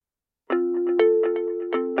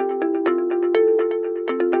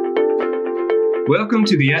Welcome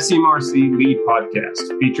to the SMRC Lead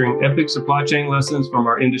Podcast, featuring epic supply chain lessons from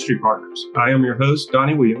our industry partners. I am your host,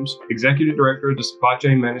 Donnie Williams, Executive Director of the Supply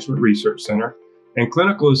Chain Management Research Center and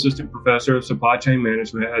Clinical Assistant Professor of Supply Chain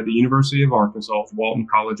Management at the University of Arkansas Walton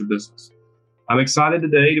College of Business. I'm excited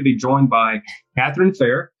today to be joined by Catherine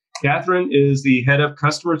Fair. Catherine is the head of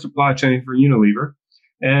customer supply chain for Unilever.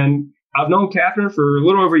 And I've known Catherine for a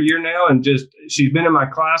little over a year now, and she's been in my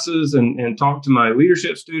classes and talked to my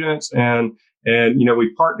leadership students, and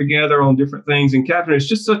we've partnered together on different things. And Catherine, it's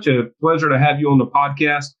just such a pleasure to have you on the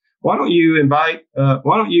podcast. Why don't you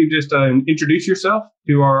introduce yourself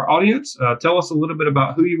to our audience? Tell us a little bit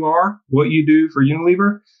about who you are, what you do for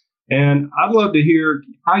Unilever, and I'd love to hear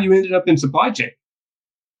how you ended up in supply chain.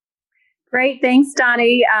 Great. Thanks,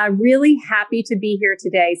 Donnie. Really happy to be here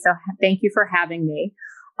today. So thank you for having me.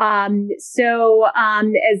 As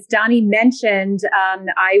Donnie mentioned,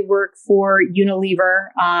 I work for Unilever.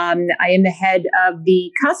 I am the head of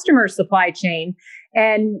the customer supply chain,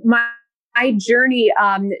 and my journey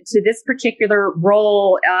to this particular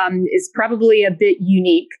role is probably a bit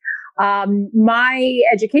unique. My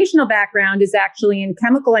educational background is actually in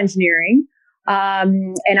chemical engineering.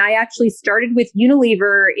 And I actually started with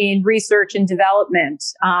Unilever in research and development.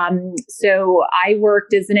 So I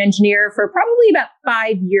worked as an engineer for probably about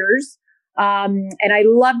 5 years. And I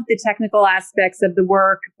loved the technical aspects of the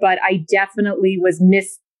work, but I definitely was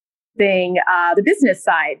missing the business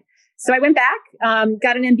side. So I went back,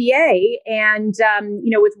 got an MBA, and,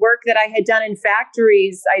 with work that I had done in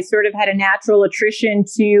factories, I sort of had a natural attrition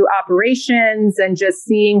to operations and just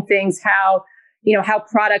seeing things, how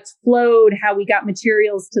products flowed, how we got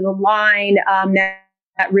materials to the line.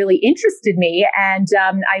 That really interested me. And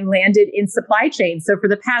I landed in supply chain. So for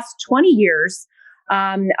the past 20 years,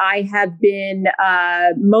 I have been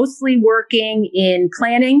mostly working in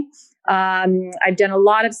planning. I've done a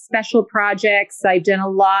lot of special projects. I've done a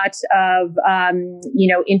lot of,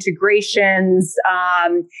 integrations.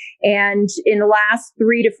 And in the last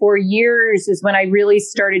 3 to 4 years is when I really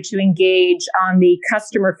started to engage on the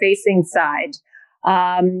customer facing side.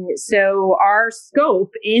 So our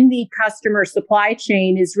scope in the customer supply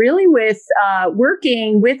chain is really with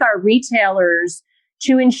working with our retailers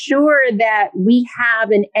to ensure that we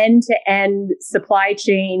have an end-to-end supply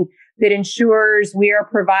chain that ensures we are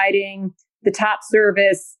providing the top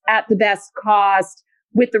service at the best cost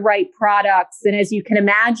with the right products. And as you can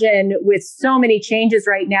imagine, with so many changes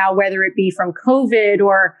right now, whether it be from COVID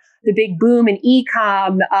or the big boom in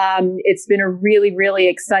e-com, it's been a really, really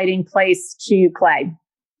exciting place to play.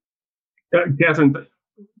 Catherine,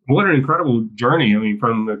 what an incredible journey. I mean,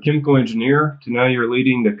 from a chemical engineer to now you're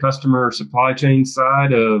leading the customer supply chain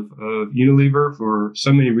side of Unilever for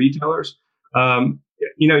so many retailers.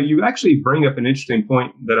 You actually bring up an interesting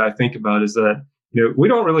point that I think about is that, we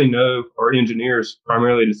don't really know our engineers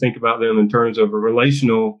primarily to think about them in terms of a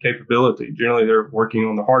relational capability. Generally, they're working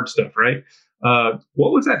on the hard stuff, right?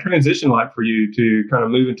 What was that transition like for you to kind of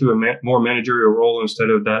move into a more managerial role instead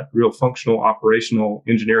of that real functional, operational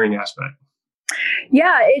engineering aspect?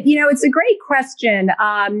 Yeah, it's a great question.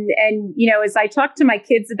 As I talk to my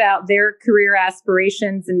kids about their career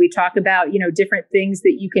aspirations and we talk about, different things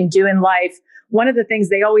that you can do in life, one of the things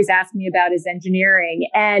they always ask me about is engineering.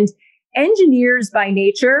 And engineers by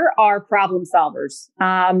nature are problem solvers.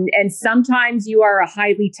 And sometimes you are a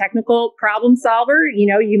highly technical problem solver.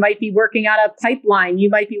 You might be working on a pipeline. You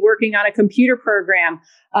might be working on a computer program.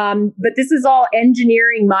 But this is all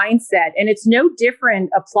engineering mindset. And it's no different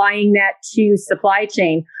applying that to supply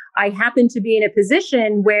chain. I happen to be in a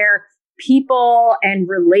position where people and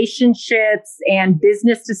relationships and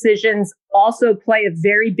business decisions also play a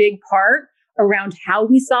very big part around how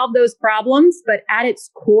we solve those problems. But at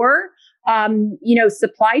its core,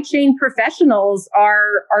 supply chain professionals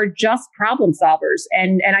are just problem solvers.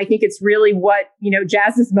 And I think it's really what,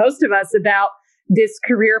 jazzes most of us about this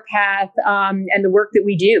career path and the work that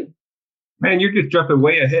we do. Man, you're just jumping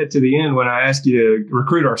way ahead to the end when I ask you to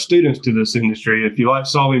recruit our students to this industry. If you like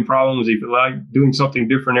solving problems, if you like doing something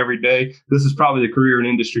different every day, this is probably the career and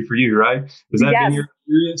industry for you, right? Has that been your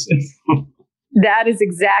experience? That is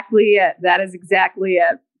exactly it.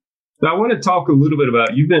 So I want to talk a little bit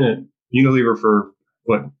about, you've been at Unilever for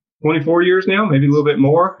 24 years now, maybe a little bit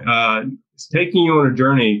more. It's taking you on a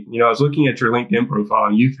journey. I was looking at your LinkedIn profile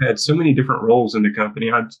and you've had so many different roles in the company.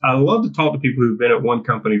 I love to talk to people who've been at one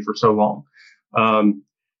company for so long.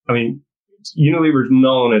 Unilever is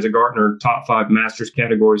known as a Gartner top 5 masters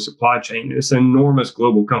category supply chain. It's an enormous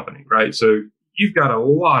global company, right? So you've got a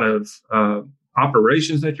lot of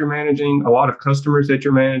operations that you're managing, a lot of customers that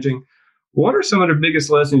you're managing. What are some of the biggest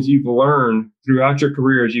lessons you've learned throughout your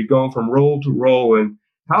career as you've gone from role to role, and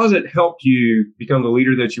How has it helped you become the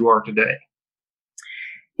leader that you are today?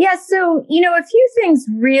 Yeah, so, a few things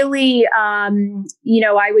really, I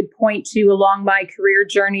would point to along my career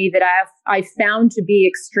journey that I found to be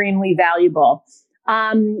extremely valuable.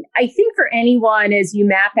 I think for anyone, as you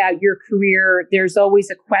map out your career, there's always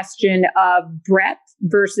a question of breadth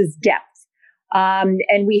versus depth.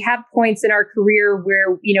 And we have points in our career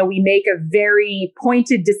where, we make a very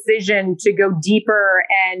pointed decision to go deeper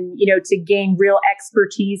and, to gain real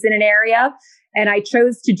expertise in an area. And I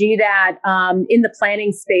chose to do that in the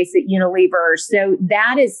planning space at Unilever. So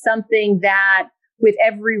that is something that with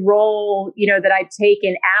every role, that I've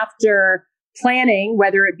taken after planning,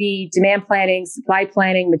 whether it be demand planning, supply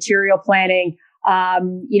planning, material planning,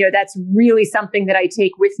 that's really something that I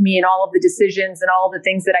take with me in all of the decisions and all of the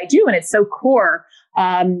things that I do. And it's so core,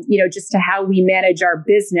 just to how we manage our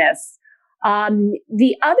business.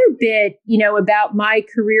 The other bit, about my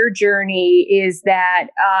career journey is that,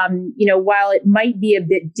 while it might be a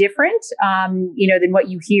bit different, than what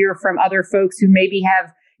you hear from other folks who maybe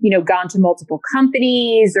have, gone to multiple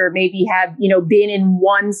companies or maybe have, been in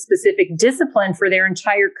one specific discipline for their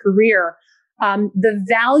entire career. The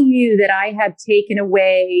value that I have taken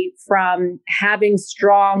away from having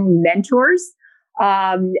strong mentors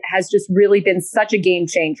has just really been such a game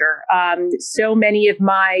changer. So many of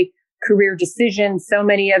my career decisions, so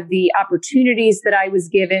many of the opportunities that I was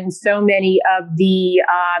given, so many of the,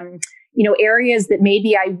 areas that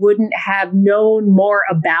maybe I wouldn't have known more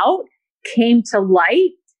about came to light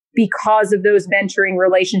because of those mentoring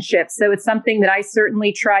relationships. So it's something that I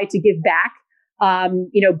certainly try to give back,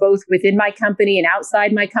 both within my company and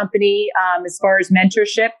outside my company, as far as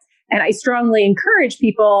mentorship. And I strongly encourage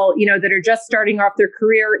people, that are just starting off their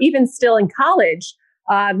career, even still in college,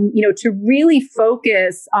 to really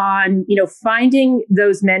focus on, finding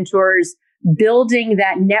those mentors, building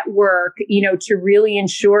that network, to really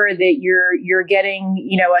ensure that you're getting,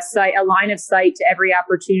 a line of sight to every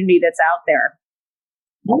opportunity that's out there.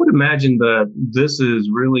 I would imagine that this has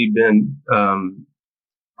really been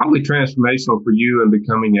probably transformational for you in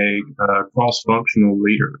becoming a cross-functional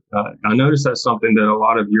leader. I noticed that's something that a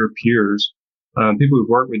lot of your peers, people who've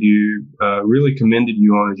worked with you, really commended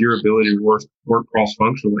you on, is your ability to work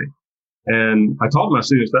cross-functionally. And I taught my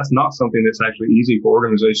students that's not something that's actually easy for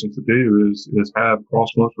organizations to do, is have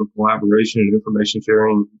cross-functional collaboration and information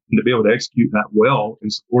sharing, and to be able to execute that well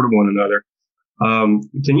in support of one another.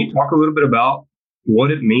 Can you talk a little bit about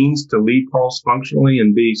what it means to lead cross-functionally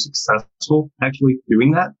and be successful actually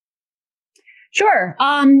doing that? Sure.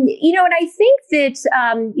 And I think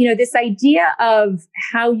that, this idea of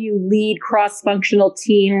how you lead cross-functional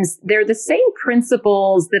teams, they're the same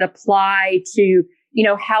principles that apply to,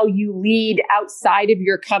 how you lead outside of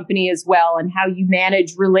your company as well, and how you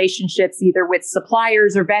manage relationships either with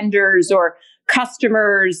suppliers or vendors or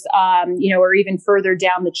customers, or even further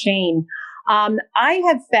down the chain. I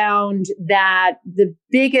have found that the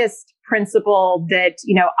biggest principle that,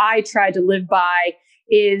 I try to live by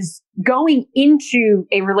is going into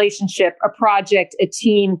a relationship, a project, a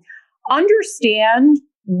team, understand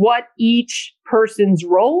what each person's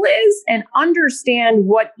role is and understand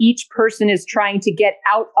what each person is trying to get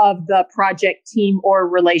out of the project, team, or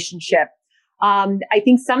relationship. I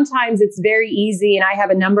think sometimes it's very easy, and I have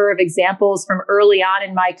a number of examples from early on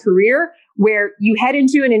in my career where you head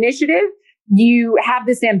into an initiative. You have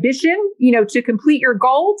this ambition, to complete your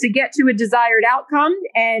goal, to get to a desired outcome,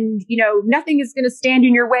 and, nothing is going to stand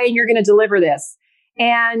in your way and you're going to deliver this.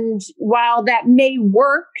 And while that may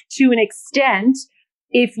work to an extent,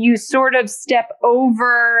 if you sort of step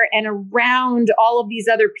over and around all of these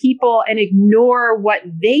other people and ignore what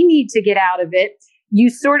they need to get out of it, you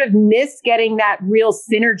sort of miss getting that real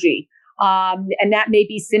synergy. And that may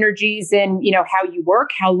be synergies in, how you work,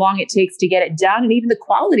 how long it takes to get it done, and even the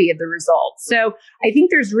quality of the results. So I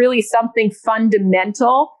think there's really something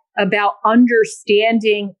fundamental about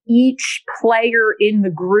understanding each player in the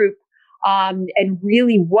group, and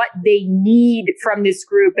really what they need from this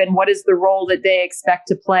group and what is the role that they expect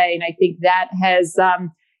to play. And I think that has,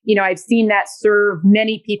 I've seen that serve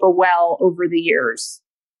many people well over the years.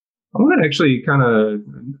 I'm going to actually kind of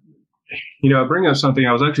bring up something.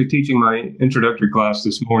 I was actually teaching my introductory class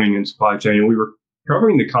this morning in supply chain, and we were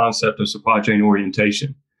covering the concept of supply chain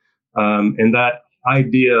orientation, and that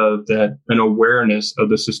idea that an awareness of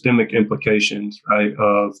the systemic implications, right,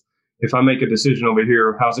 of if I make a decision over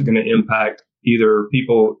here, how's it going to impact either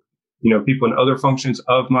people in other functions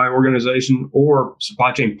of my organization or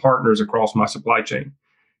supply chain partners across my supply chain.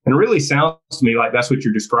 And it really sounds to me like that's what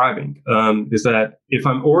you're describing, is that if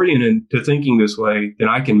I'm oriented to thinking this way, then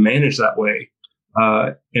I can manage that way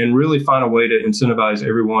and really find a way to incentivize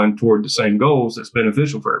everyone toward the same goals that's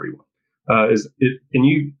beneficial for everyone. Can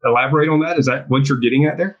you elaborate on that? Is that what you're getting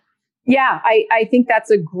at there? Yeah, I think that's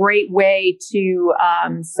a great way to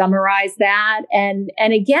summarize that. And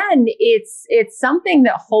again, it's something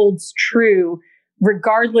that holds true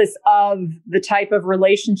regardless of the type of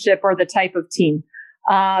relationship or the type of team.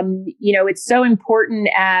 It's so important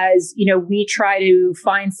as, we try to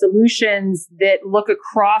find solutions that look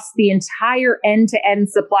across the entire end-to-end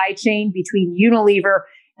supply chain between Unilever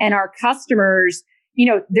and our customers.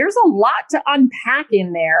 There's a lot to unpack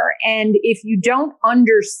in there. And if you don't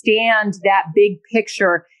understand that big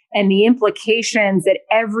picture and the implications at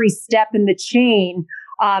every step in the chain,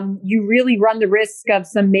 you really run the risk of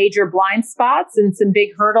some major blind spots and some big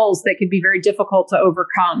hurdles that could be very difficult to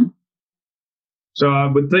overcome. So I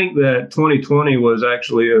would think that 2020 was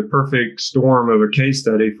actually a perfect storm of a case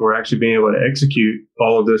study for actually being able to execute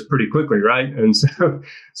all of this pretty quickly, right? And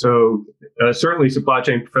so certainly supply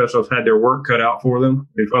chain professionals had their work cut out for them.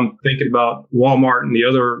 If I'm thinking about Walmart and the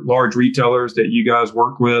other large retailers that you guys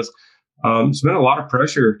work with, it's been a lot of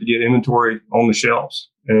pressure to get inventory on the shelves.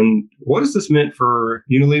 And what has this meant for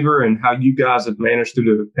Unilever and how you guys have managed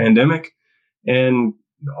through the pandemic? And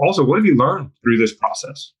also, what have you learned through this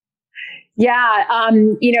process? Yeah,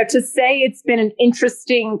 to say it's been an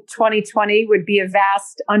interesting 2020 would be a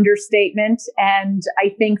vast understatement. And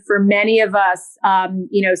I think for many of us,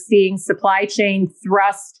 seeing supply chain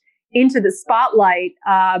thrust into the spotlight,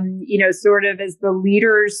 sort of as the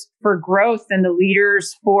leaders for growth and the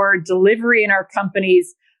leaders for delivery in our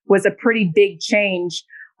companies was a pretty big change.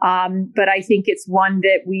 But I think it's one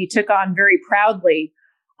that we took on very proudly.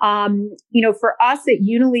 For us at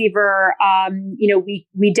Unilever,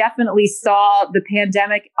 we definitely saw the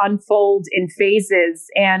pandemic unfold in phases.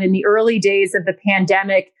 And in the early days of the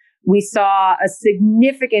pandemic, we saw a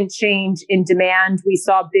significant change in demand. We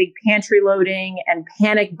saw big pantry loading and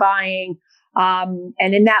panic buying. And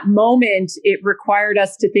in that moment, it required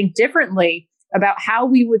us to think differently about how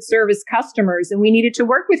we would service customers. And we needed to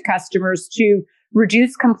work with customers to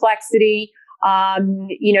reduce complexity,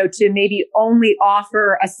 to maybe only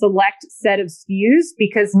offer a select set of SKUs,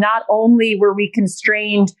 because not only were we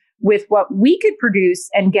constrained with what we could produce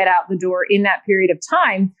and get out the door in that period of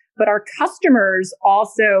time, but our customers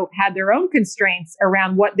also had their own constraints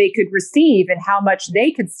around what they could receive and how much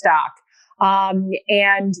they could stock.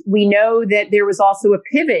 And we know that there was also a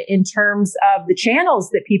pivot in terms of the channels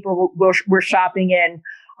that people were shopping in.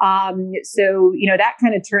 So that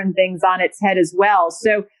kind of turned things on its head as well.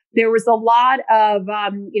 So there was a lot of, I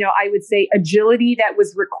would say, agility that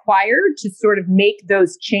was required to sort of make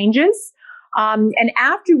those changes. And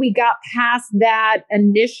after we got past that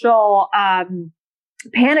initial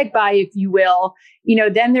panic buy, if you will,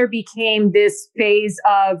 then there became this phase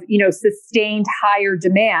of, sustained higher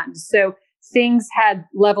demand. So things had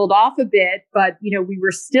leveled off a bit, but, we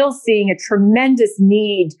were still seeing a tremendous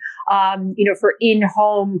need, for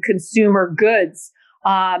in-home consumer goods.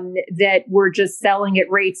 That were just selling at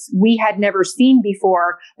rates we had never seen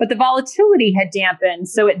before, but the volatility had dampened.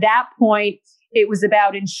 So at that point, it was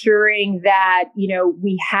about ensuring that,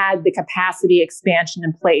 we had the capacity expansion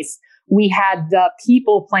in place. We had the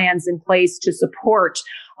people plans in place to support,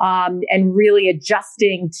 and really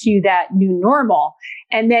adjusting to that new normal.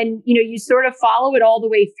 And then, you sort of follow it all the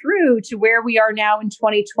way through to where we are now in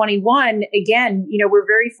 2021. Again, we're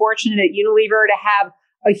very fortunate at Unilever to have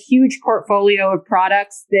a huge portfolio of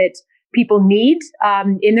products that people need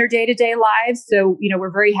in their day-to-day lives. So,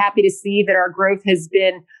 we're very happy to see that our growth has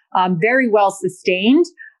been very well sustained.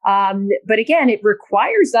 But again, it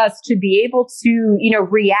requires us to be able to,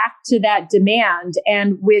 react to that demand.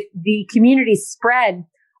 And with the community spread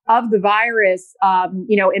of the virus,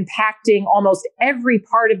 impacting almost every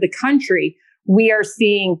part of the country, we are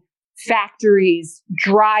seeing factories,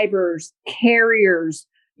 drivers, carriers,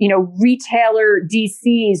 retailer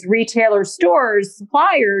DCs, retailer stores,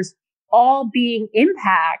 suppliers, all being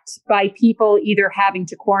impacted by people either having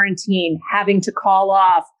to quarantine, having to call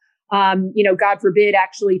off, God forbid,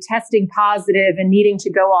 actually testing positive and needing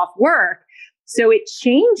to go off work. So it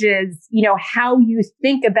changes, how you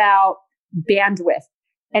think about bandwidth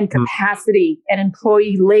and capacity and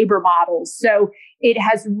employee labor models. So it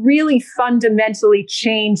has really fundamentally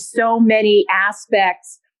changed so many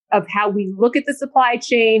aspects of how we look at the supply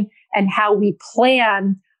chain and how we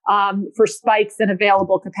plan for spikes in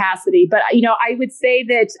available capacity. But, I would say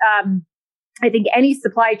that I think any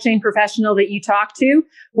supply chain professional that you talk to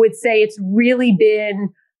would say it's really been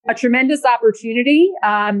a tremendous opportunity,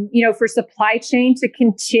 for supply chain to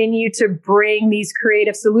continue to bring these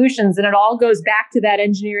creative solutions. And it all goes back to that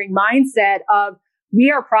engineering mindset of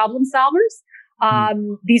we are problem solvers.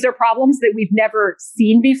 These are problems that we've never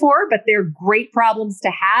seen before, but they're great problems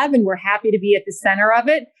to have, and we're happy to be at the center of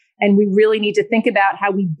it. And we really need to think about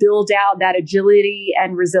how we build out that agility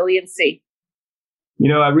and resiliency.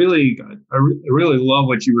 I really love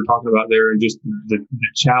what you were talking about there, and just the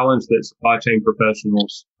challenge that supply chain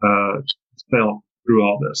professionals felt through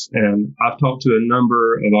all this. And I've talked to a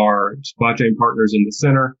number of our supply chain partners in the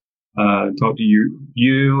center, talked to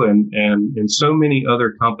you and so many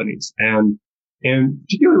other companies. And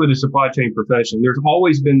particularly with the supply chain profession, there's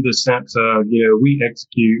always been this sense of, we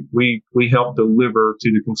execute, we help deliver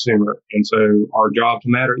to the consumer. And so our jobs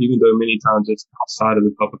matter, even though many times it's outside of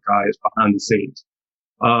the public eye, it's behind the scenes.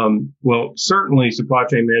 Well, certainly supply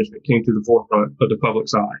chain management came to the forefront of the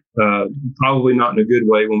public's eye, probably not in a good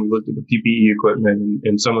way when we looked at the PPE equipment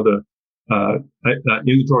and some of the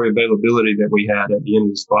inventory availability that we had at the end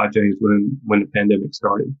of the supply chains when the pandemic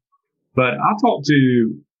started. But I talked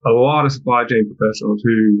to a lot of supply chain professionals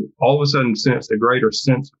who all of a sudden sensed a greater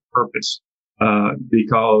sense of purpose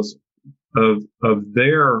because of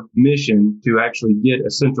their mission to actually get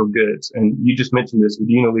essential goods. And you just mentioned this with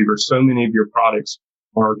Unilever. So many of your products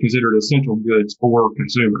are considered essential goods for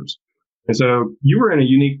consumers. And so you were in a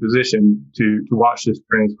unique position to watch this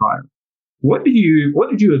transpire. What did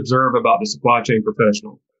you observe about the supply chain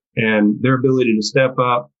professional and their ability to step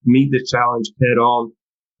up, meet this challenge head on?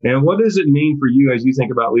 And what does it mean for you as you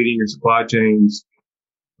think about leading your supply chains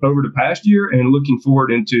over the past year and looking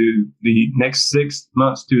forward into the next 6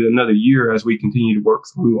 months to another year as we continue to work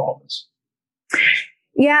through all this?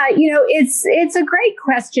 Yeah, it's a great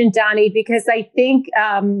question, Donnie, because I think,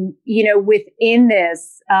 within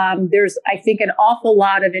this, there's, I think, an awful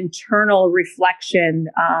lot of internal reflection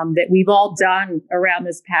that we've all done around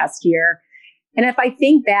this past year. And if I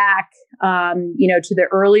think back, to the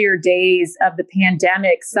earlier days of the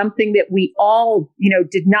pandemic, something that we all,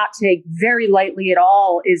 did not take very lightly at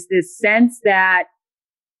all is this sense that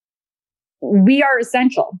we are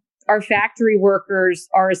essential. Our factory workers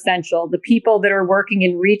are essential. The people that are working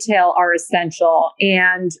in retail are essential.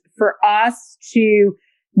 And for us to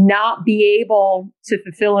not be able to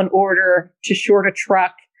fulfill an order, to short a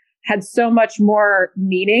truck, had so much more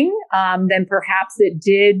meaning than perhaps it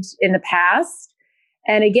did in the past.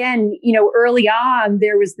 And again, early on,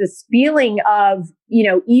 there was this feeling of,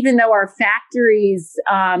 even though our factories,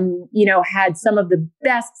 had some of the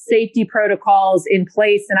best safety protocols in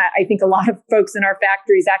place, and I think a lot of folks in our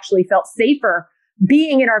factories actually felt safer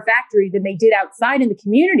being in our factory than they did outside in the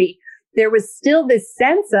community, there was still this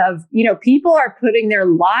sense of, people are putting their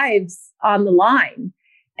lives on the line.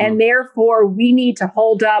 And therefore, we need to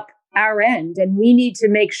hold up our end, and we need to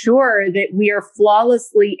make sure that we are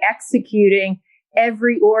flawlessly executing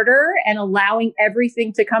every order and allowing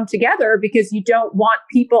everything to come together, because you don't want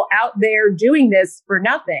people out there doing this for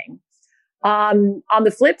nothing. On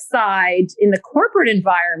the flip side, in the corporate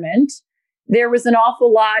environment, there was an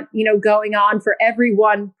awful lot, going on for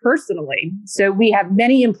everyone personally. So we have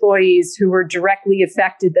many employees who were directly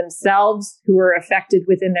affected themselves, who were affected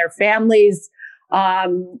within their families,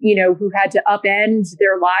 who had to upend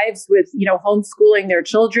their lives with, homeschooling their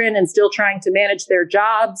children and still trying to manage their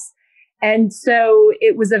jobs. And so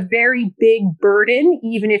it was a very big burden,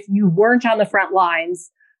 even if you weren't on the front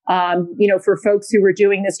lines, for folks who were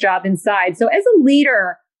doing this job inside. So as a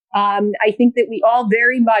leader, I think that we all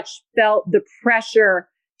very much felt the pressure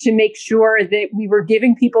to make sure that we were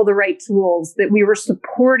giving people the right tools, that we were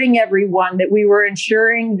supporting everyone, that we were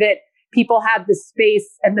ensuring that people had the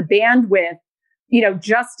space and the bandwidth,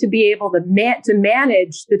 just to be able to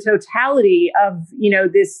manage the totality of,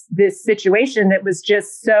 this situation that was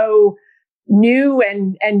just so new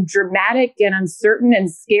and dramatic and uncertain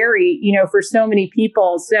and scary, for so many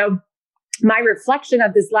people. So my reflection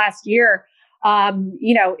of this last year,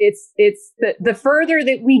 it's the further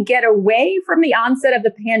that we get away from the onset of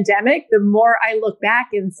the pandemic, the more I look back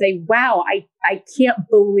and say, wow, I can't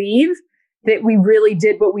believe that we really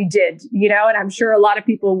did what we did, and I'm sure a lot of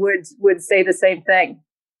people would say the same thing.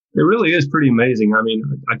 It really is pretty amazing. I mean,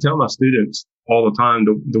 I tell my students all the time,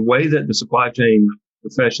 the way that the supply chain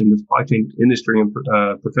profession, the supply chain industry and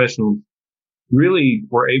professionals really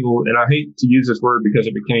were able, and I hate to use this word because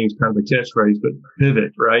it became kind of a catchphrase, but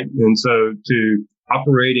pivot, right? And so to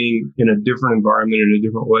operating in a different environment in a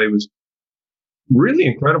different way was really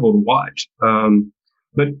incredible to watch.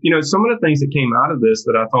 But, some of the things that came out of this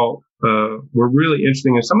that I thought were really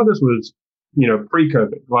interesting, and some of this was,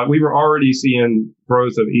 pre-COVID. Like we were already seeing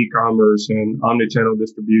growth of e-commerce and omnichannel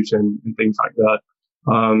distribution and things like that.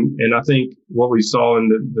 And I think what we saw in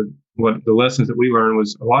the lessons that we learned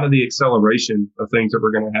was a lot of the acceleration of things that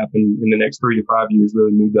were going to happen in the next 3 to 5 years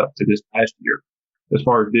really moved up to this past year. as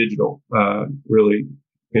far as digital really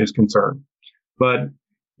is concerned. But,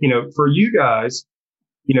 for you guys,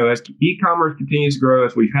 as e-commerce continues to grow,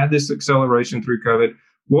 as we've had this acceleration through COVID,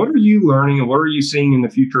 what are you learning and what are you seeing in the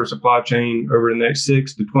future of supply chain over the next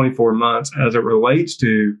 6 to 24 months as it relates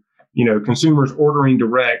to, consumers ordering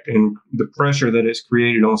direct and the pressure that it's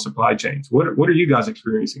created on supply chains? What are you guys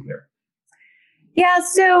experiencing there? Yeah,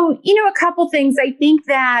 so, a couple things. I think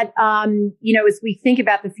that, as we think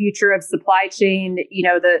about the future of supply chain,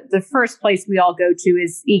 the first place we all go to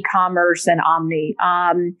is e-commerce and omni.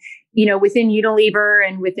 Within Unilever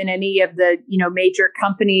and within any of the, major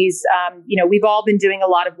companies, we've all been doing a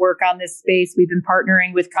lot of work on this space. We've been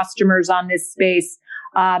partnering with customers on this space.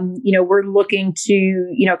 We're looking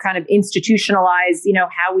to, kind of institutionalize,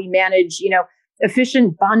 how we manage,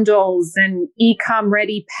 efficient bundles and e-com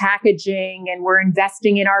ready packaging. And we're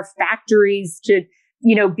investing in our factories to,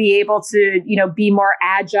 be able to, be more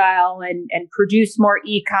agile and produce more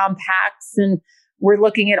e-com packs. And we're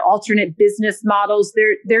looking at alternate business models.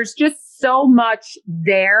 There's just so much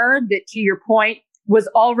there that, to your point, was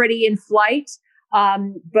already in flight.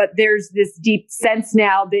 But there's this deep sense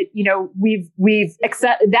now that,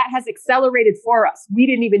 that has accelerated for us. We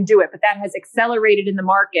didn't even do it, but that has accelerated in the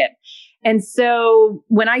market. And so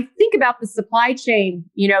when I think about the supply chain,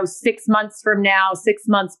 6 months from now, 6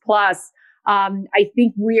 months plus, I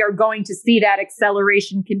think we are going to see that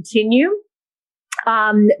acceleration continue.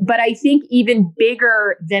 But I think even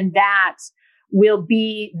bigger than that will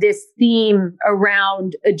be this theme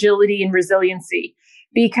around agility and resiliency.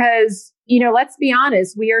 Because, let's be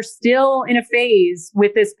honest, we are still in a phase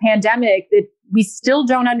with this pandemic that we still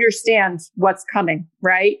don't understand what's coming,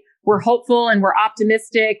 right? We're hopeful and we're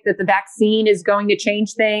optimistic that the vaccine is going to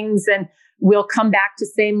change things and we'll come back to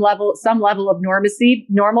some level of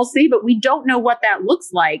normalcy, but we don't know what that looks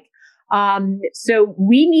like. So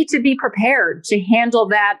we need to be prepared to handle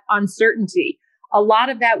that uncertainty. A lot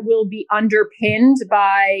of that will be underpinned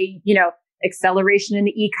by, acceleration in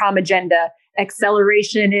the e-com agenda,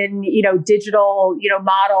 acceleration in, digital,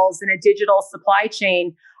 models and a digital supply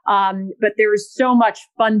chain. But there is so much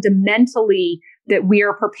fundamentally that we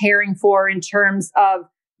are preparing for in terms of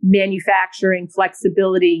manufacturing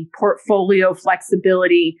flexibility, portfolio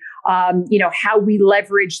flexibility, how we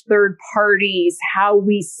leverage third parties, how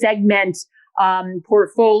we segment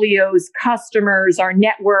portfolios, customers, our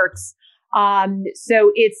networks.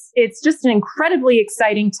 So it's just an incredibly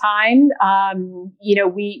exciting time.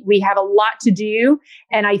 We have a lot to do,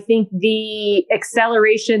 and I think the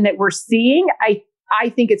acceleration that we're seeing, I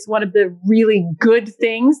think it's one of the really good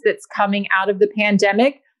things that's coming out of the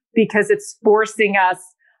pandemic, because it's forcing us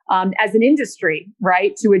as an industry,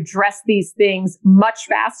 right, to address these things much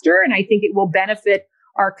faster. And I think it will benefit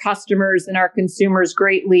our customers and our consumers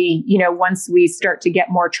greatly, once we start to get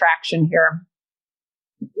more traction here.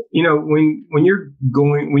 When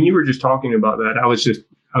you were just talking about that, I was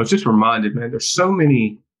just reminded, man, there's so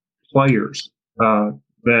many players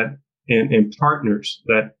that and partners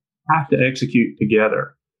that have to execute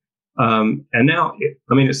together. And now,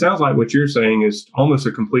 it sounds like what you're saying is almost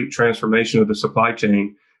a complete transformation of the supply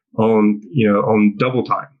chain on double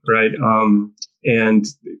time, right?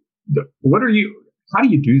 How do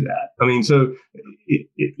you do that? So,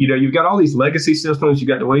 you've got all these legacy systems, you've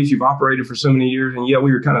got the ways you've operated for so many years. And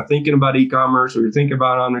we were kind of thinking about e-commerce, we were thinking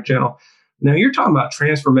about omnichannel. Now you're talking about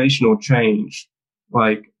transformational change,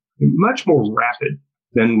 like much more rapid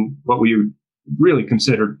than what we really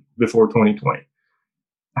considered before 2020.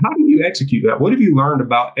 How do you execute that? What have you learned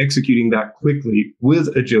about executing that quickly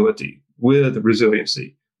with agility, with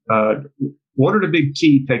resiliency? What are the big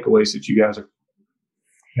key takeaways that you guys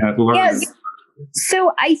have learned? Yes.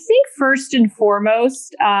 So I think first and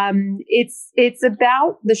foremost, it's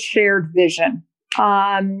about the shared vision.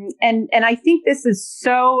 And I think this is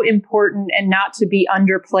so important and not to be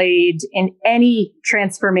underplayed in any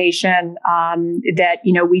transformation that,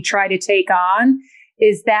 we try to take on,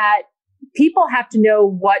 is that people have to know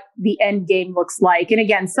what the end game looks like. And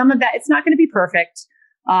again, some of that, it's not going to be perfect.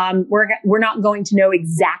 We're not going to know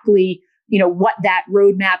exactly, what that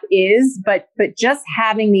roadmap is, but just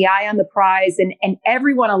having the eye on the prize and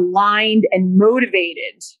everyone aligned and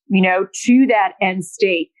motivated, to that end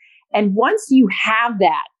state. And once you have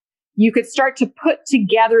that, you could start to put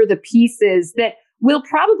together the pieces that will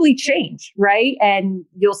probably change, right? And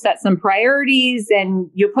you'll set some priorities and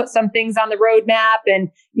you'll put some things on the roadmap. And,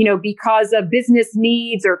 because of business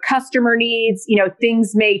needs or customer needs,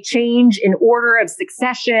 things may change in order of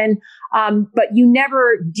succession, but you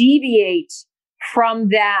never deviate from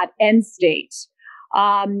that end state.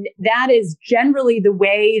 That is generally the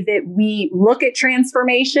way that we look at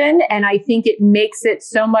transformation. And I think it makes it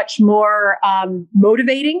so much more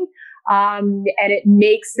motivating. And it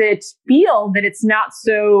makes it feel that it's not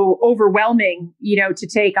so overwhelming, to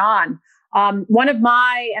take on. One of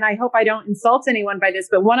my, and I hope I don't insult anyone by this,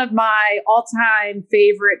 but one of my all-time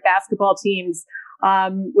favorite basketball teams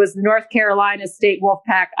was the North Carolina State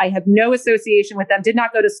Wolfpack. I have no association with them, did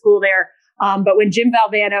not go to school there. But when Jim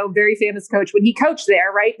Valvano, very famous coach, when he coached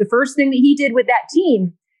there, right, the first thing that he did with that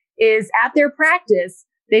team is at their practice,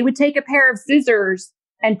 they would take a pair of scissors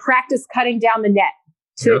and practice cutting down the net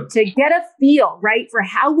to get a feel, right, for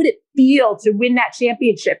how would it feel to win that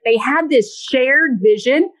championship. They had this shared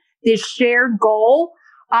vision, this shared goal.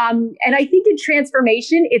 And I think in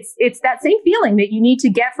transformation, it's that same feeling that you need to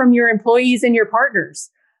get from your employees and your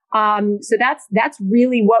partners. So that's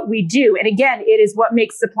really what we do. And again, it is what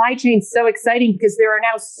makes supply chain so exciting because there are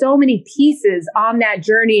now so many pieces on that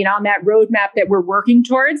journey and on that roadmap that we're working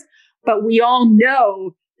towards. But we all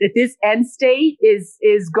know that this end state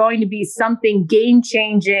is going to be something game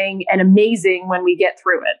changing and amazing when we get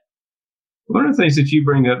through it. One of the things that you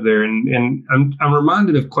bring up there, and I'm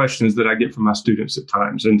reminded of questions that I get from my students at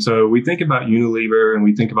times. And so we think about Unilever and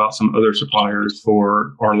we think about some other suppliers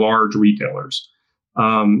for our large retailers.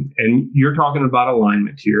 And you're talking about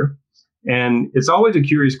alignment here. And it's always a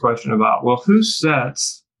curious question about, well, who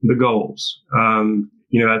sets the goals?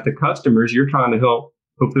 At the customers, you're trying to help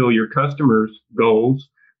fulfill your customers' goals.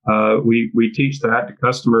 We teach that the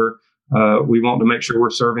customer, we want to make sure we're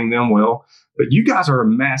serving them well. But you guys are a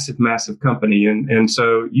massive, massive company. And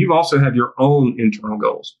so you also have your own internal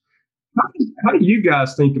goals. How do you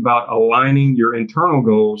guys think about aligning your internal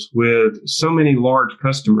goals with so many large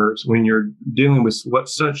customers when you're dealing with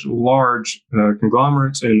such large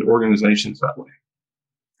conglomerates and organizations that way?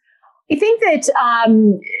 I think that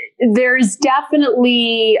there's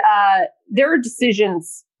definitely, there are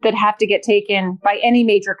decisions that have to get taken by any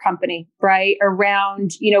major company, right?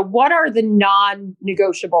 Around, what are the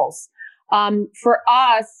non-negotiables? For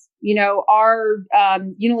us, our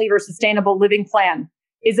Unilever Sustainable Living Plan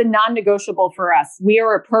is a non-negotiable for us. We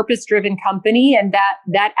are a purpose-driven company, and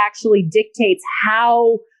that actually dictates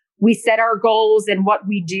how we set our goals and what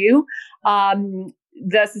we do.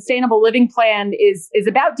 The Sustainable Living Plan is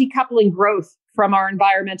about decoupling growth from our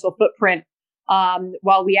environmental footprint,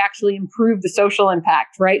 while we actually improve the social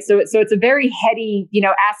impact, right? So it's a very heady,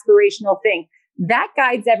 aspirational thing that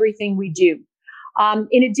guides everything we do.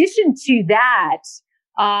 In addition to that,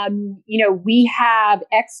 we have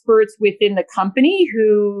experts within the company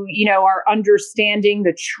who, are understanding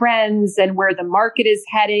the trends and where the market is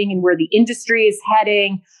heading and where the industry is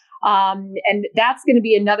heading. And that's going to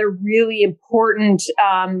be another really important,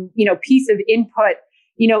 piece of input,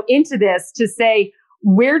 into this to say,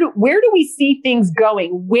 where do we see things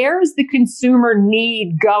going? Where is the consumer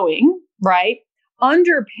need going, right?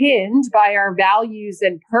 Underpinned by our values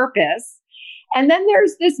and purpose. And then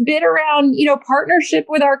there's this bit around, partnership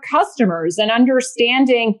with our customers and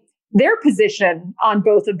understanding their position on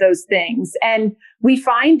both of those things. And we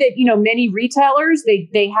find that, many retailers,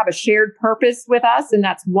 they have a shared purpose with us, and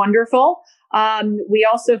that's wonderful. We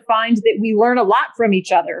also find that we learn a lot from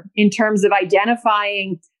each other in terms of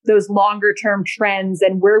identifying those longer term trends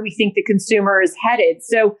and where we think the consumer is headed.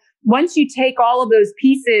 So once you take all of those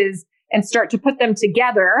pieces and start to put them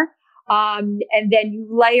together, and then you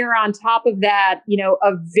layer on top of that,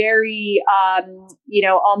 a very,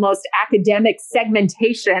 almost academic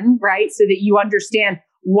segmentation, right? So that you understand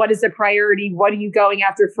what is a priority, what are you going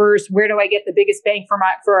after first, where do I get the biggest bang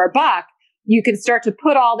for our buck? You can start to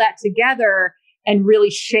put all that together and really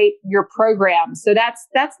shape your program. So that's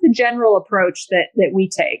the general approach that we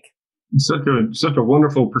take. Such a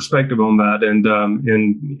wonderful perspective on that, and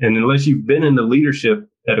unless you've been in the leadership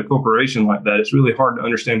at a corporation like that, it's really hard to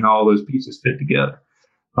understand how all those pieces fit together.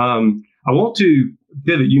 I want to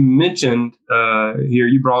pivot. You mentioned here,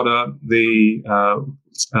 you brought up the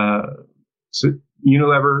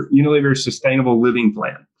Unilever Sustainable Living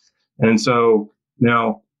Plan, and so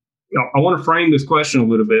now I want to frame this question a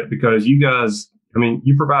little bit because you guys,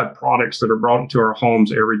 you provide products that are brought into our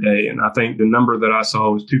homes every day. And I think the number that I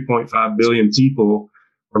saw was 2.5 billion people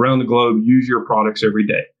around the globe use your products every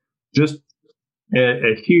day. Just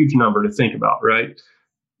a huge number to think about, right?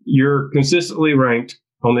 You're consistently ranked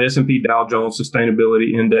on the S&P Dow Jones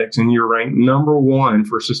Sustainability Index, and you're ranked number one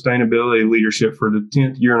for sustainability leadership for the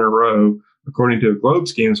 10th year in a row, according to a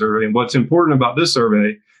GlobeScan survey. And what's important about this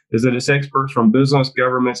survey is that it's experts from business,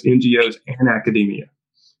 governments, NGOs, and academia.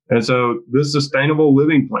 And so this Sustainable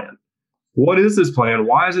Living Plan, what is this plan?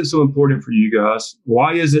 Why is it so important for you guys?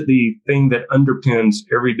 Why is it the thing that underpins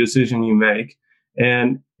every decision you make?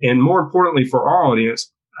 And more importantly for our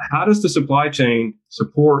audience, how does the supply chain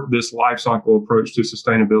support this life cycle approach to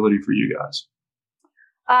sustainability for you guys?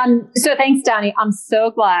 So thanks, Donnie. I'm so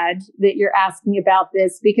glad that you're asking about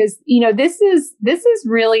this because, this is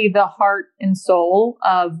really the heart and soul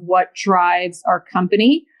of what drives our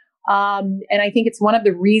company. And I think it's one of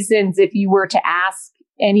the reasons if you were to ask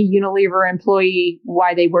any Unilever employee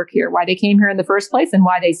why they work here, why they came here in the first place and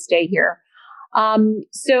why they stay here.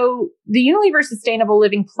 So the Unilever Sustainable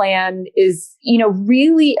Living Plan is,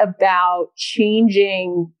 really about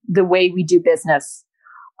changing the way we do business.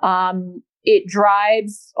 It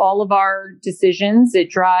drives all of our decisions. It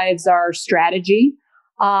drives our strategy.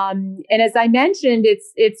 And as I mentioned,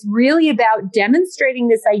 it's really about demonstrating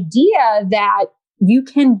this idea that you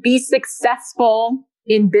can be successful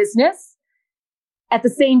in business at the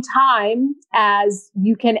same time as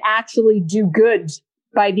you can actually do good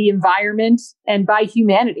by the environment and by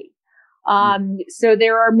humanity. So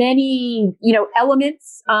there are many,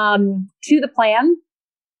 elements to the plan.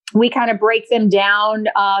 We kind of break them down,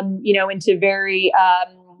 into very,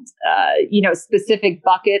 specific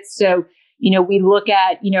buckets. So, we look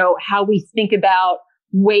at, how we think about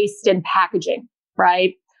waste and packaging,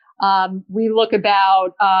 right? We look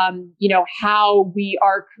about, how we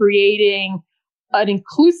are creating an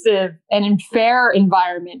inclusive and fair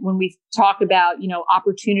environment when we talk about,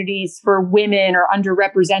 opportunities for women or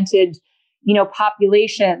underrepresented,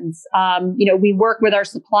 populations. We work with our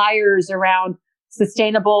suppliers around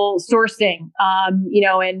sustainable sourcing,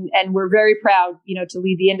 and we're very proud, to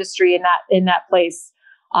lead the industry in that place.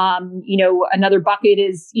 Another bucket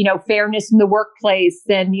is, fairness in the workplace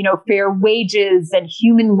and, fair wages and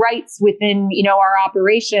human rights within, our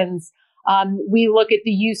operations. We look at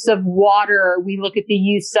the use of water. We look at the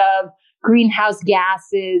use of greenhouse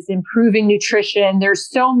gases, improving nutrition. There's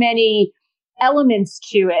so many elements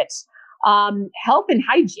to it. Health and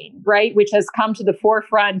hygiene, right, which has come to the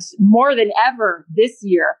forefront more than ever this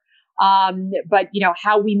year. But,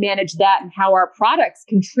 how we manage that and how our products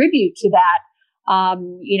contribute to that,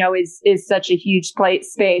 is such a huge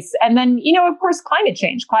space. And then, of course, climate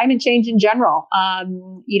change in general.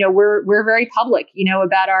 We're very public,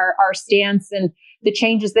 about our stance and the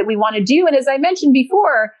changes that we want to do. And as I mentioned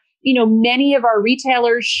before, many of our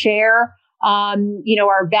retailers share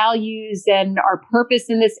our values and our purpose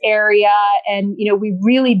in this area. And, we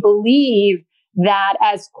really believe that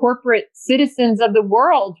as corporate citizens of the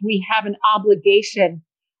world, we have an obligation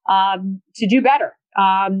to do better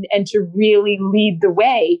and to really lead the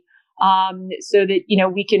way so that,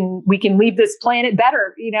 we can leave this planet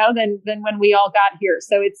better, than when we all got here.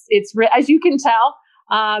 So it's as you can tell,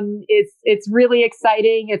 it's really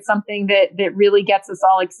exciting. It's something that really gets us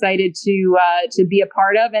all excited to be a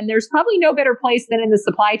part of. And there's probably no better place than in the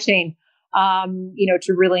supply chain,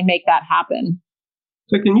 to really make that happen.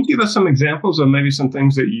 So can you give us some examples of maybe some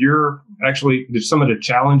things that you're actually, some of the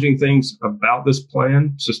challenging things about this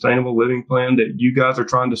plan, Sustainable Living Plan, that you guys are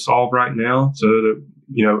trying to solve right now so that,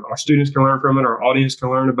 our students can learn from it, our audience can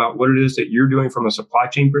learn about what it is that you're doing from a supply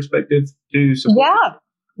chain perspective to support?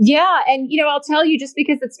 Yeah. And, I'll tell you, just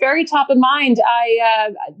because it's very top of mind,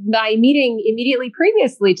 my meeting immediately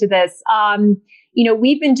previously to this,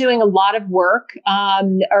 we've been doing a lot of work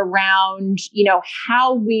around,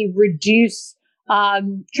 how we reduce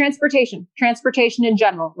transportation in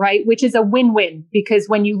general, right? Which is a win-win because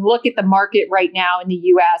when you look at the market right now in the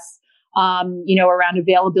US, around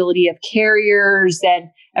availability of carriers and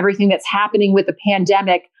everything that's happening with the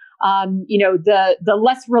pandemic, the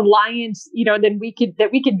less reliant, that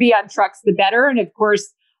we could be on trucks, the better. And of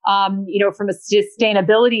course, from a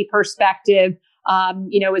sustainability perspective,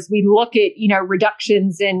 as we look at,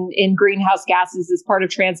 reductions in greenhouse gases as part of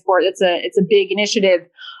transport, it's a big initiative.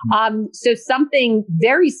 So something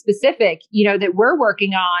very specific, that we're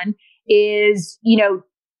working on is,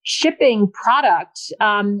 shipping product,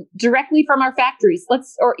 directly from our factories,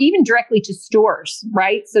 or even directly to stores,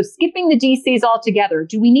 right? So skipping the DCs altogether.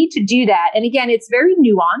 Do we need to do that? And again, it's very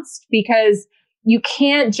nuanced because you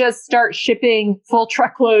can't just start shipping full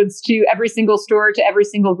truckloads to every single store, to every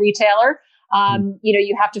single retailer.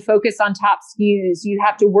 You have to focus on top SKUs. You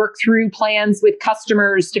have to work through plans with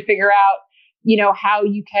customers to figure out, how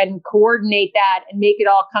you can coordinate that and make it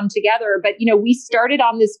all come together. But, we started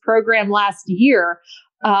on this program last year.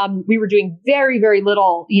 We were doing very, very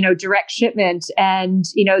little, direct shipment. And,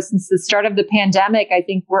 since the start of the pandemic, I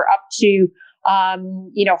think we're up to,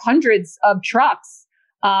 hundreds of trucks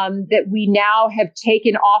that we now have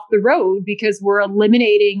taken off the road because we're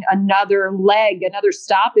eliminating another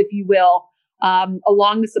stop, if you will,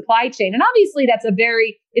 along the supply chain. And obviously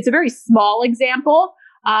it's a very small example.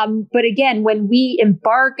 But again, when we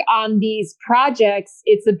embark on these projects,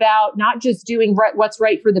 it's about not just doing what's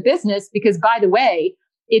right for the business, because by the way,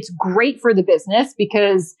 it's great for the business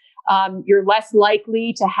because you're less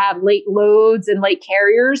likely to have late loads and late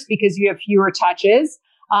carriers because you have fewer touches.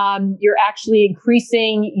 You're actually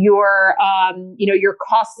increasing your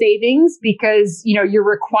cost savings because, you're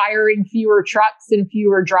requiring fewer trucks and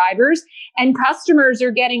fewer drivers, and customers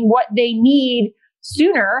are getting what they need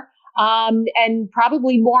sooner, and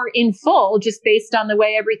probably more in full just based on the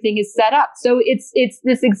way everything is set up. So it's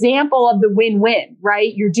this example of the win-win,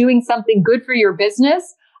 right? You're doing something good for your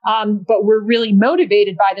business, but we're really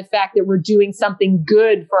motivated by the fact that we're doing something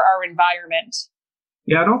good for our environment.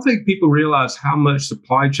 Yeah, I don't think people realize how much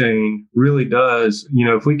supply chain really does.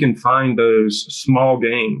 If we can find those small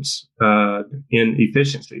gains in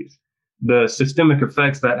efficiencies, the systemic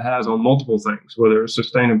effects that has on multiple things, whether it's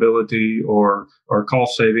sustainability or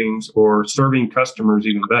cost savings or serving customers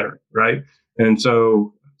even better, right? And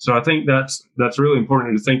so I think that's really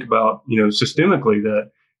important to think about, systemically, that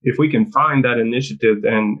if we can find that initiative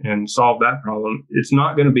and solve that problem, it's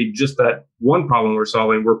not going to be just that one problem we're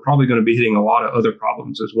solving. We're probably going to be hitting a lot of other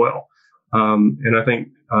problems as well. And I think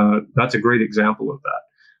that's a great example of that.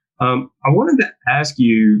 I wanted to ask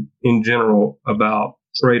you in general about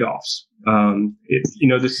trade-offs.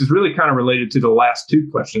 This is really kind of related to the last two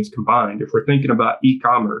questions combined. If we're thinking about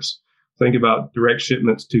e-commerce, think about direct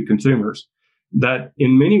shipments to consumers, that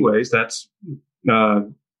in many ways that's,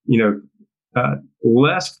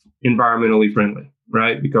 less environmentally friendly,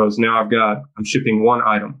 right? Because now I'm shipping one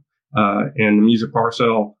item, and I'm using a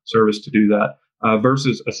parcel service to do that,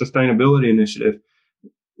 versus a sustainability initiative.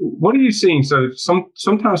 What are you seeing? So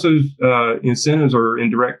sometimes those incentives are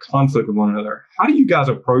in direct conflict with one another. How do you guys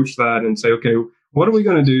approach that and say, okay, what are we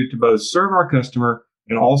going to do to both serve our customer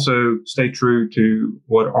and also stay true to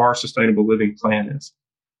what our sustainable living plan is?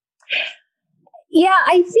 Yeah,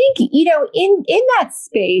 I think, in that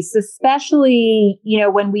space, especially,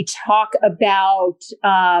 when we talk about,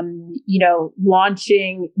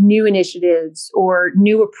 launching new initiatives or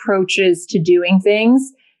new approaches to doing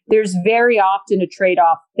things, there's very often a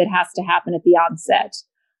trade-off that has to happen at the onset.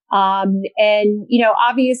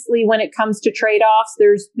 Obviously when it comes to trade-offs,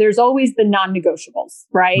 there's always the non-negotiables,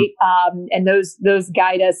 right? And those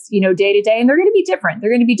guide us, day to day, and they're going to be different.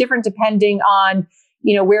 They're going to be different depending on,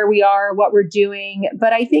 where we are, what we're doing.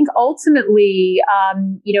 But I think ultimately,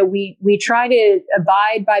 we try to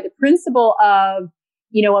abide by the principle of,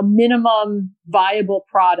 a minimum viable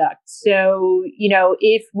product. So,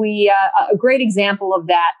 if we, a great example of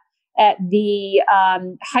that at the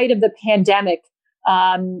height of the pandemic,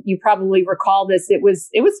 you probably recall this, it was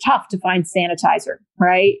tough to find sanitizer,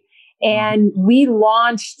 right? And we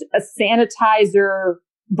launched a sanitizer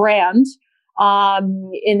brand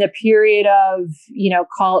in the period of,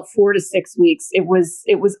 call it 4 to 6 weeks. It was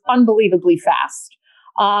unbelievably fast.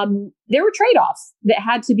 There were trade-offs that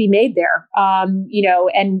had to be made there,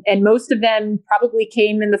 and most of them probably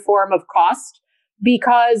came in the form of cost,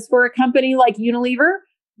 because for a company like Unilever,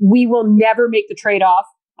 we will never make the trade-off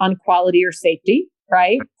on quality or safety,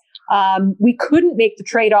 right? We couldn't make the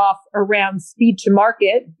trade-off around speed to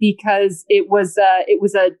market because it was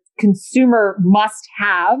a consumer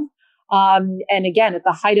must-have. And again, at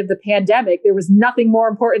the height of the pandemic, there was nothing more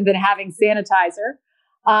important than having sanitizer.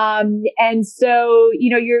 And so,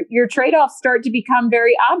 your trade-offs start to become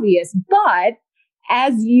very obvious. But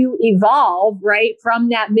as you evolve, right, from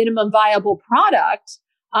that minimum viable product,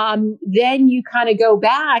 then you kind of go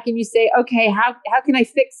back and you say, okay, how can I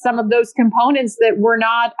fix some of those components that were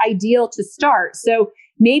not ideal to start? So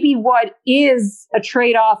maybe what is a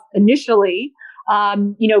trade-off initially,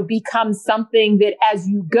 becomes something that as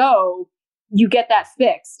you go, you get that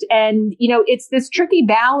fixed. And, it's this tricky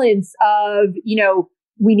balance of,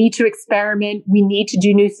 we need to experiment. We need to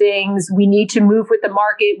do new things. We need to move with the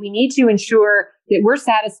market. We need to ensure that we're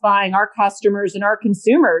satisfying our customers and our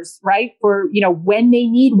consumers, right? For, when they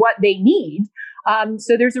need what they need.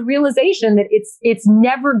 So there's a realization that it's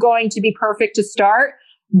never going to be perfect to start,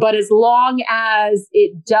 but as long as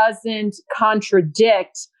it doesn't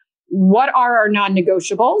contradict what are our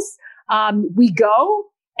non-negotiables, we go,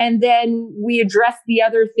 and then we address the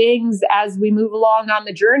other things as we move along on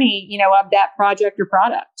the journey, of that project or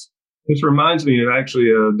product. This reminds me of actually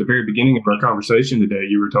the very beginning of our conversation today.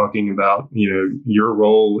 You were talking about, your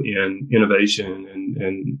role in innovation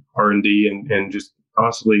and R&D and just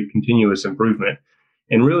constantly continuous improvement.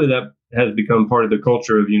 And really that has become part of the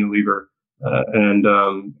culture of Unilever, and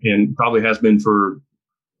probably has been for,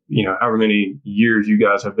 however many years you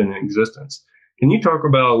guys have been in existence. Can you talk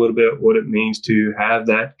about a little bit what it means to have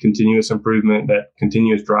that continuous improvement, that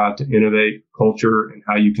continuous drive to innovate culture, and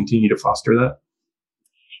how you continue to foster that?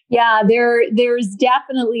 Yeah, there's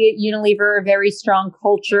definitely at Unilever a very strong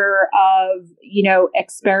culture of,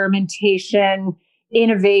 experimentation,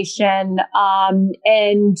 innovation. I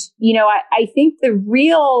think the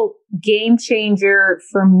real game changer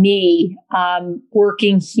for me,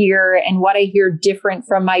 working here, and what I hear different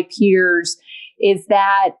from my peers is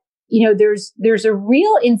that, there's a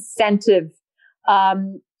real incentive,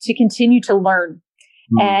 to continue to learn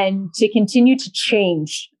and to continue to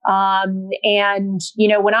change. When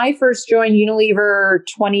I first joined Unilever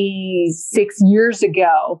 26 years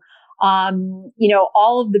ago,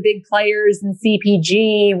 all of the big players in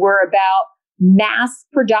CPG were about mass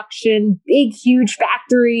production, big, huge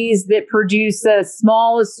factories that produce a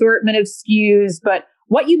small assortment of SKUs. But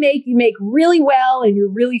what you make really well, and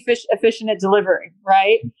you're really efficient at delivering,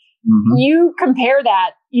 right? Mm-hmm. You compare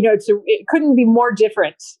that, to, it couldn't be more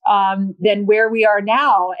different than where we are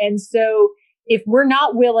now. And so if we're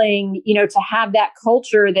not willing, to have that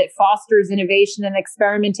culture that fosters innovation and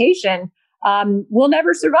experimentation, we'll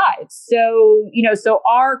never survive. So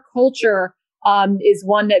our culture is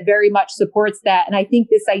one that very much supports that. And I think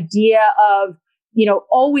this idea of,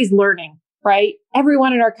 always learning, right?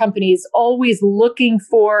 Everyone in our company is always looking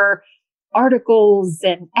for articles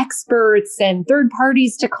and experts and third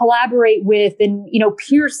parties to collaborate with, and,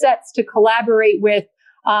 peer sets to collaborate with.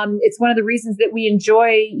 It's one of the reasons that we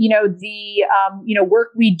enjoy, the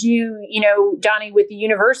work we do, Donnie, with the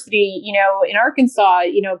university, in Arkansas,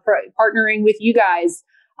 partnering with you guys,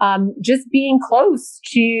 just being close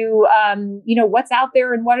to, what's out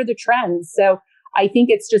there and what are the trends. So I think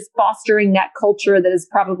it's just fostering that culture that is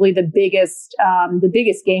probably the biggest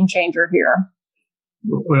game changer here.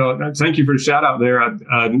 Well, thank you for the shout out there.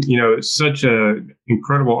 It's such an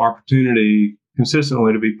incredible opportunity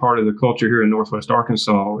consistently to be part of the culture here in Northwest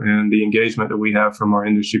Arkansas, and the engagement that we have from our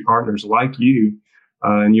industry partners like you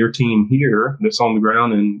and your team here that's on the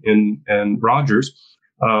ground in Rogers.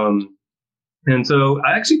 And so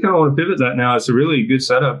I actually kind of want to pivot that now. It's a really good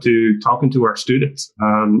setup to talking to our students.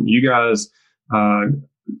 You guys,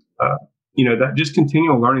 that just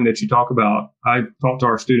continual learning that you talk about. I talk to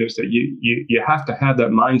our students that you have to have that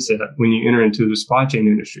mindset when you enter into the supply chain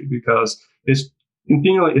industry, because it's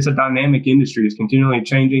a dynamic industry. It's continually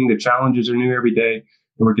changing. The challenges are new every day, and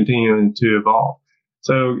we're continuing to evolve.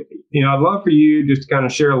 So, I'd love for you just to kind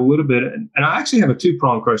of share a little bit. And I actually have a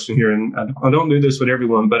two-pronged question here, and I don't do this with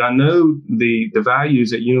everyone, but I know the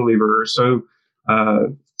values at Unilever are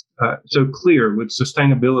so clear with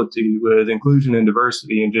sustainability, with inclusion and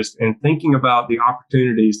diversity, and thinking about the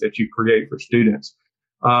opportunities that you create for students.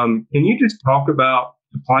 Can you just talk about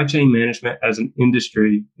supply chain management as an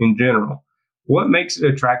industry in general? What makes it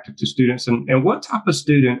attractive to students, and what type of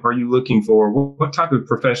student are you looking for? What type of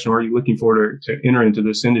professional are you looking for to enter into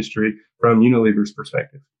this industry from Unilever's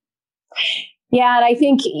perspective? Yeah, and I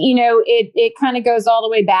think, it kind of goes all the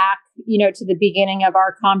way back, to the beginning of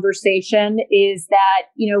our conversation, is that,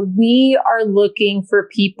 we are looking for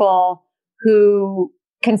people who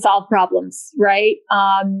can solve problems, right?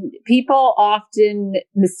 People often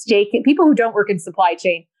people who don't work in supply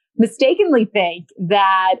chain mistakenly think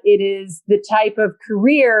that it is the type of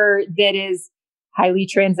career that is highly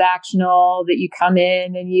transactional, that you come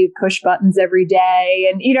in and you push buttons every day,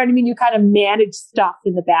 and you kind of manage stuff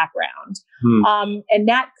in the background. And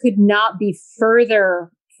that could not be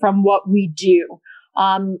further from what we do.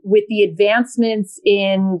 With the advancements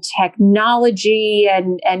in technology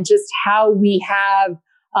and just how we have,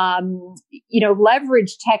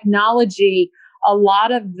 leveraged technology, a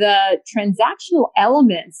lot of the transactional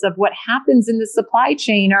elements of what happens in the supply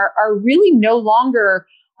chain are really no longer,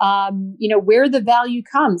 where the value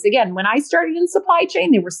comes. Again, when I started in supply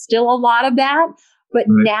chain, there was still a lot of that. But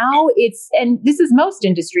now and this is most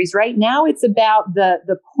industries, right? Now it's about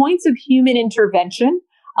the points of human intervention,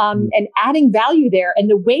 and adding value there. And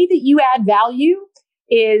the way that you add value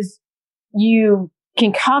is you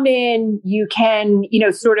can come in, you can,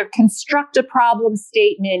 sort of construct a problem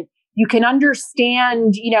statement. You can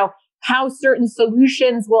understand, how certain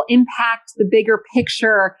solutions will impact the bigger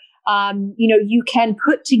picture. You can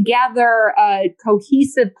put together a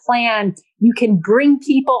cohesive plan. You can bring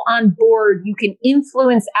people on board. You can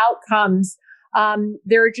influence outcomes.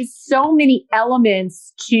 There are just so many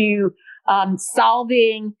elements to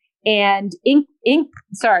solving and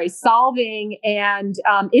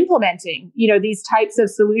implementing, these types of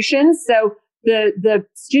solutions. So the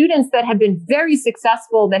students that have been very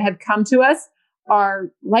successful that have come to us are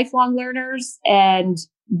lifelong learners, and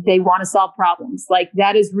they want to solve problems. Like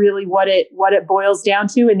that is really what it boils down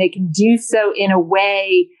to. And they can do so in a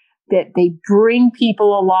way that they bring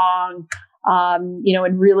people along,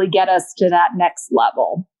 and really get us to that next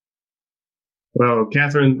level. Well,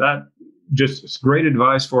 Catherine, that just great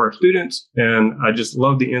advice for our students. And I just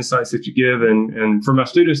love the insights that you give. And for my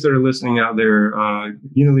students that are listening out there,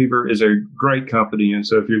 Unilever is a great company. And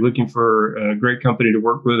so if you're looking for a great company to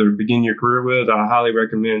work with or begin your career with, I highly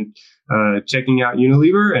recommend checking out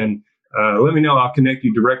Unilever. And let me know. I'll connect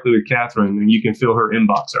you directly with Catherine and you can fill her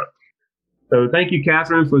inbox up. So thank you,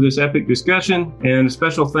 Catherine, for this epic discussion, and a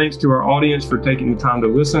special thanks to our audience for taking the time to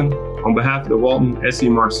listen. On behalf of the Walton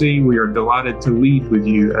SCMRC, we are delighted to lead with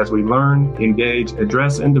you as we learn, engage,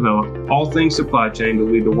 address, and develop all things supply chain to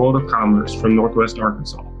lead the world of commerce from Northwest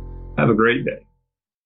Arkansas. Have a great day.